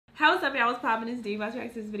What's up, y'all? What's poppin'? It's D. Watch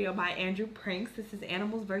this video by Andrew Pranks. This is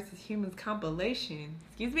Animals vs. Humans compilation.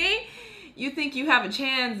 Excuse me? You think you have a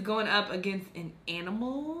chance going up against an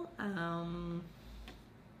animal?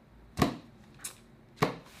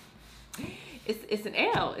 It's an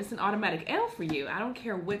L. It's an automatic L for you. I don't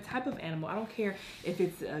care what type of animal. I don't care if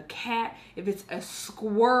it's a cat, if it's a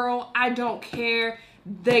squirrel. I don't care.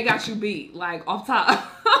 They got you beat, like, off top.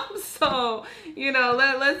 So, you know,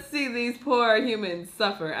 let's see these poor humans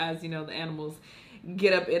suffer as, you know, the animals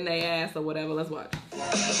get up in their ass or whatever. Let's watch.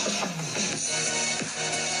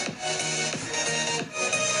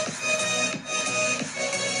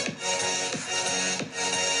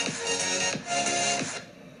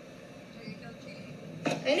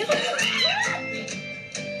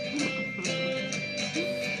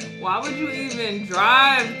 Why would you even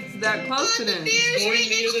drive that close to them?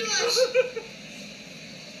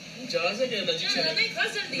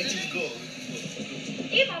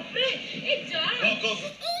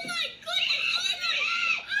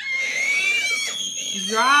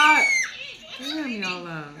 Drive. Damn,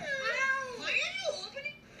 y'all.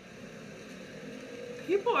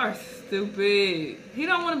 People are stupid. He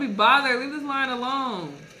don't want to be bothered. Leave this line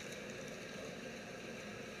alone.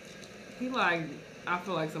 He like, I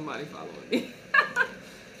feel like somebody following me.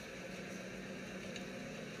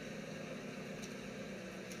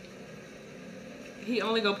 He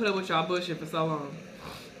only gonna put up with y'all bullshit for so long.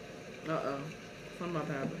 Uh-oh. Something about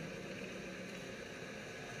to happen.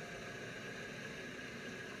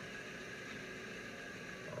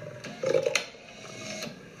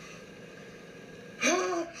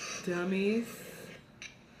 Dummies.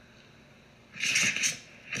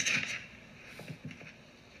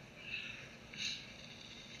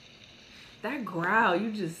 That growl,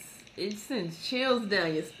 it sends chills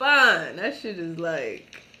down your spine. That shit is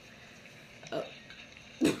like...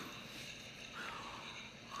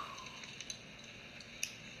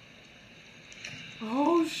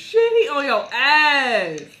 Oh shit, he on your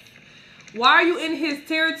ass. Why are you in his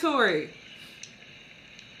territory?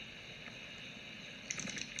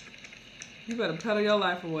 You better pedal your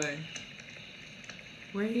life away.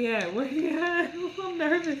 Where he at? Where he at? I'm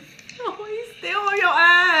nervous. Oh, he's still on your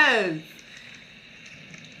ass.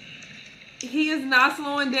 He is not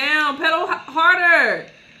slowing down. Pedal harder.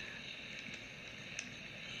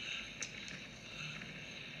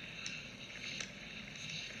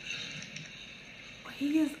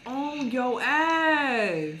 He is on your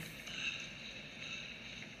ass.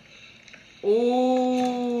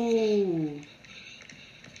 Oh.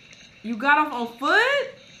 You got off on foot?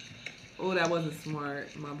 Oh, that wasn't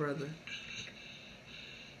smart, my brother.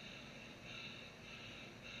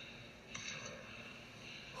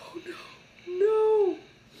 Oh, no. No.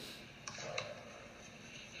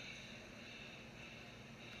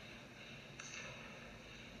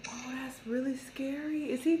 Oh, that's really scary.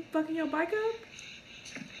 Is he fucking your bike up?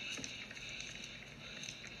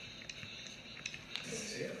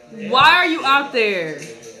 Why are you out there?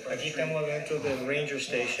 Aquí estamos dentro del ranger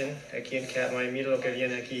station. Aquí en Katmai. Mira lo que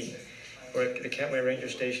viene aquí. We're at the Katmai ranger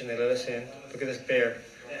station. They let us in. Look at this bear.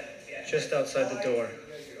 Just outside the door.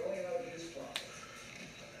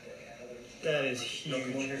 That is huge.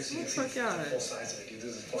 Oh my God. As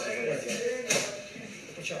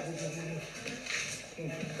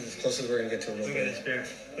close as we're going to get to a little. Look at this bear.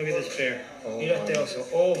 Look at this bear. Mira este oso.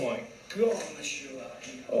 Oh my gosh.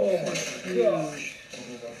 Oh my gosh.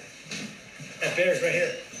 That bear's right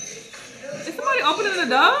here. Is somebody opening the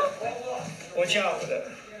door? Watch out for that.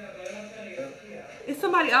 Is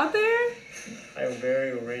somebody out there? I am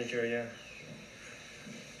very a ranger, yeah.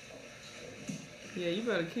 Yeah, you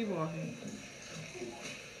better keep walking.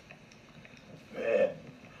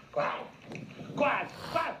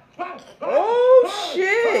 Oh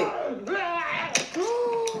shit!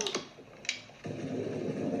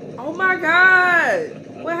 Oh my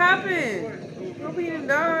God! What happened? Hope he didn't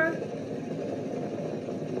die.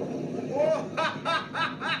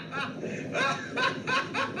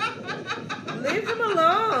 Leave him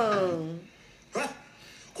alone.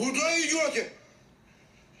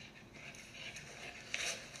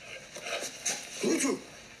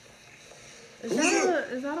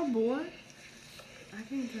 Is that a boy? I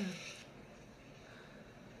can't tell.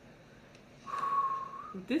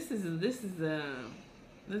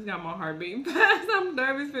 This got my heart beating fast. I'm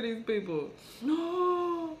nervous for these people.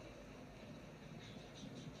 No.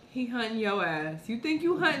 He hunting your ass. You think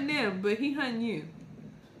you hunting them, but he hunting you.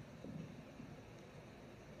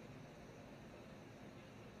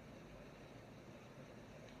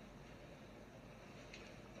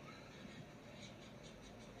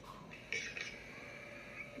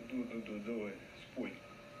 Do it. Spój.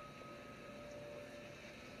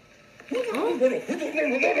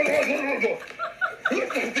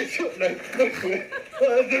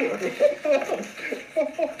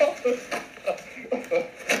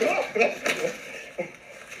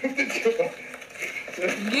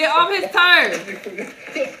 Get off his turn.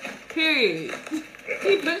 Period.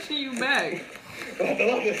 He pushing you back.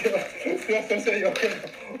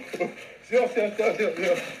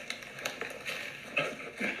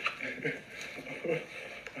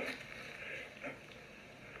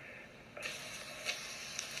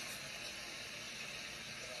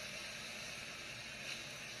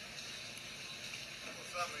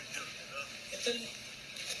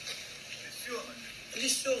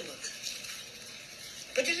 Лисенок.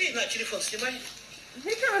 Подержи на телефон, снимай.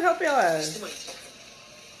 He trying to help your ass. Снимай.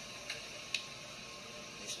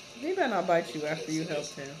 He better not bite you after you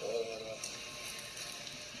helped him.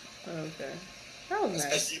 Okay. That was nice.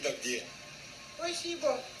 Спасибо, где?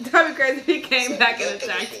 Спасибо. That'd be crazy if he came back and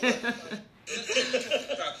attacked him.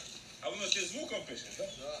 Так, а воно ще звуком пише, так?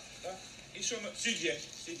 Так? І що ми... Сидіть.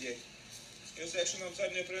 Якщо нам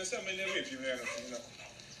заднє принесе, ми не вип'ємо, я на.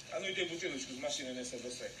 А ну йди бутилочку з машини несе до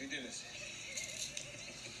себе. Іди несе.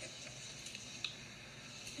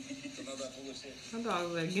 My dog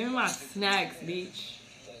was like, give me my snacks, bitch.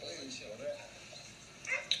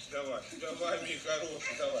 Давай, мій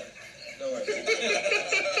хороший, давай.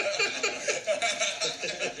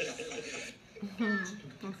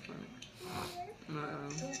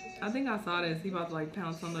 I think I saw this. He about to like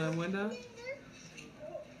pounce on the window.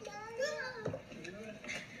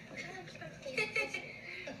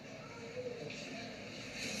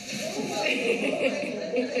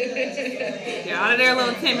 Get out of there,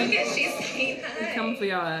 little Timmy. He's coming for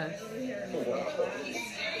your ass.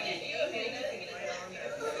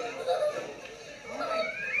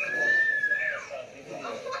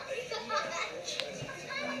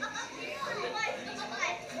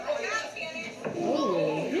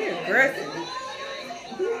 Oh, he's aggressive.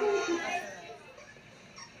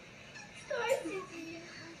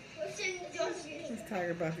 This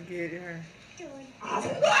tiger about to get her. Oh.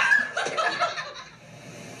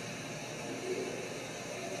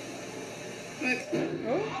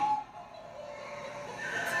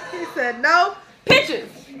 He said no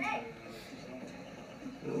pictures. Stop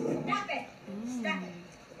it. Stop it.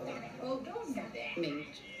 Oh, don't stop it.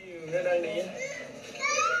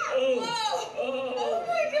 Oh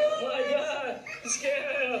my God.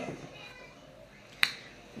 Scare.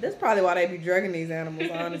 That's probably why they be drugging these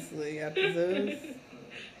animals, honestly, at the zoos.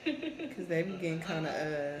 Because they be getting kind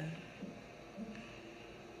of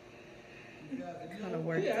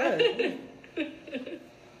worked up.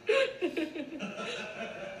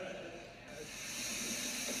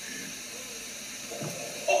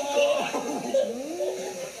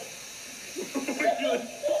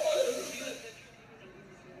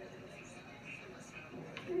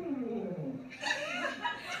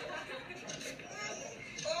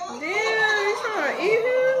 Damn, you trying to eat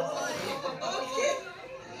him?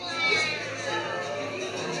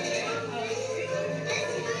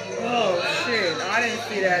 Oh shit, I didn't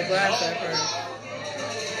see that glass at first.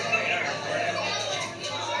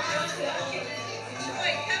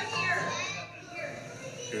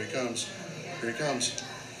 Here he comes. Here he comes.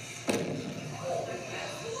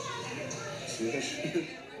 See that shit?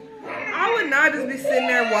 I would not just be sitting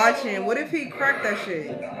there watching. What if he cracked that shit?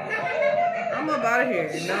 I'm up out of here.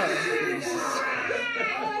 No.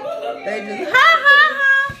 They just ha ha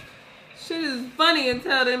ha. Shit is funny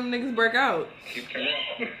until them niggas break out.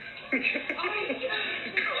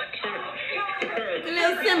 The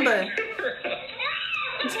little Simba.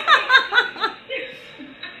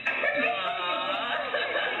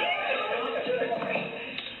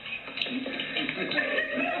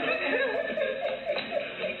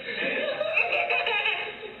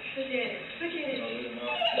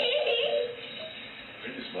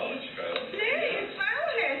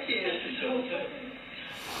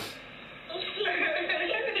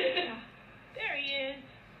 There he is.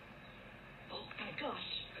 Oh my gosh.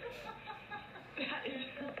 That is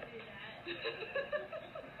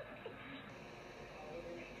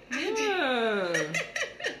Yeah.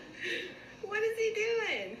 What is he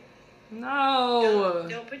doing? No.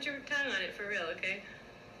 Don't put your tongue on it for real, okay?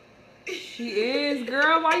 She is,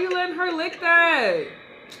 girl. Why you letting her lick that?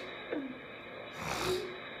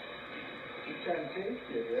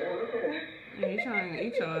 Yeah, he's trying to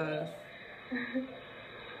eat your ass.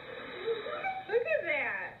 Look at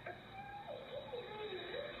that.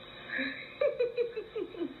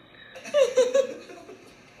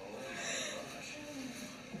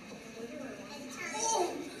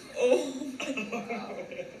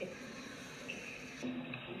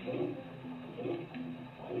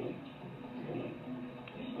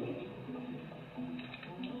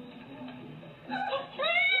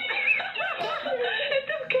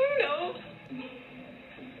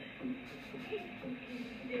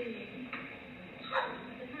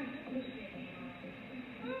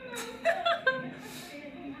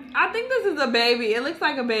 I think this is a baby. It looks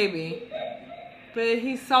like a baby. But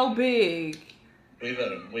he's so big. Wave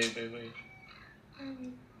at him. Wave.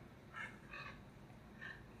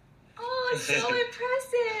 Oh, it's so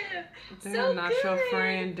impressive. They're so not good. your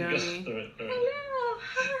friend, dummy. Hello.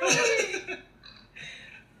 Hi.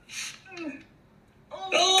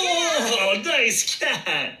 Oh, nice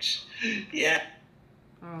catch. Yeah.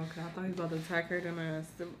 Oh, okay. I thought he was about to attack her.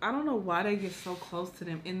 I don't know why they get so close to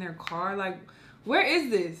them in their car. Like, where is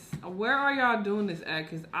this? Where are y'all doing this at?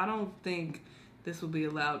 Because I don't think this will be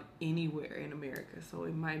allowed anywhere in America. So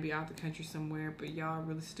it might be out the country somewhere. But y'all are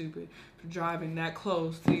really stupid for driving that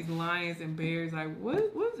close to these lions and bears. Like,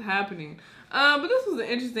 what's happening? But this was an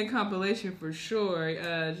interesting compilation for sure.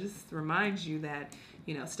 Just reminds you that,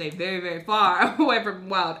 you know, stay very, very far away from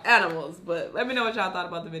wild animals. But let me know what y'all thought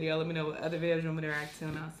about the video. Let me know what other videos you want me to react to,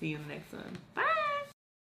 and I'll see you in the next one. Bye!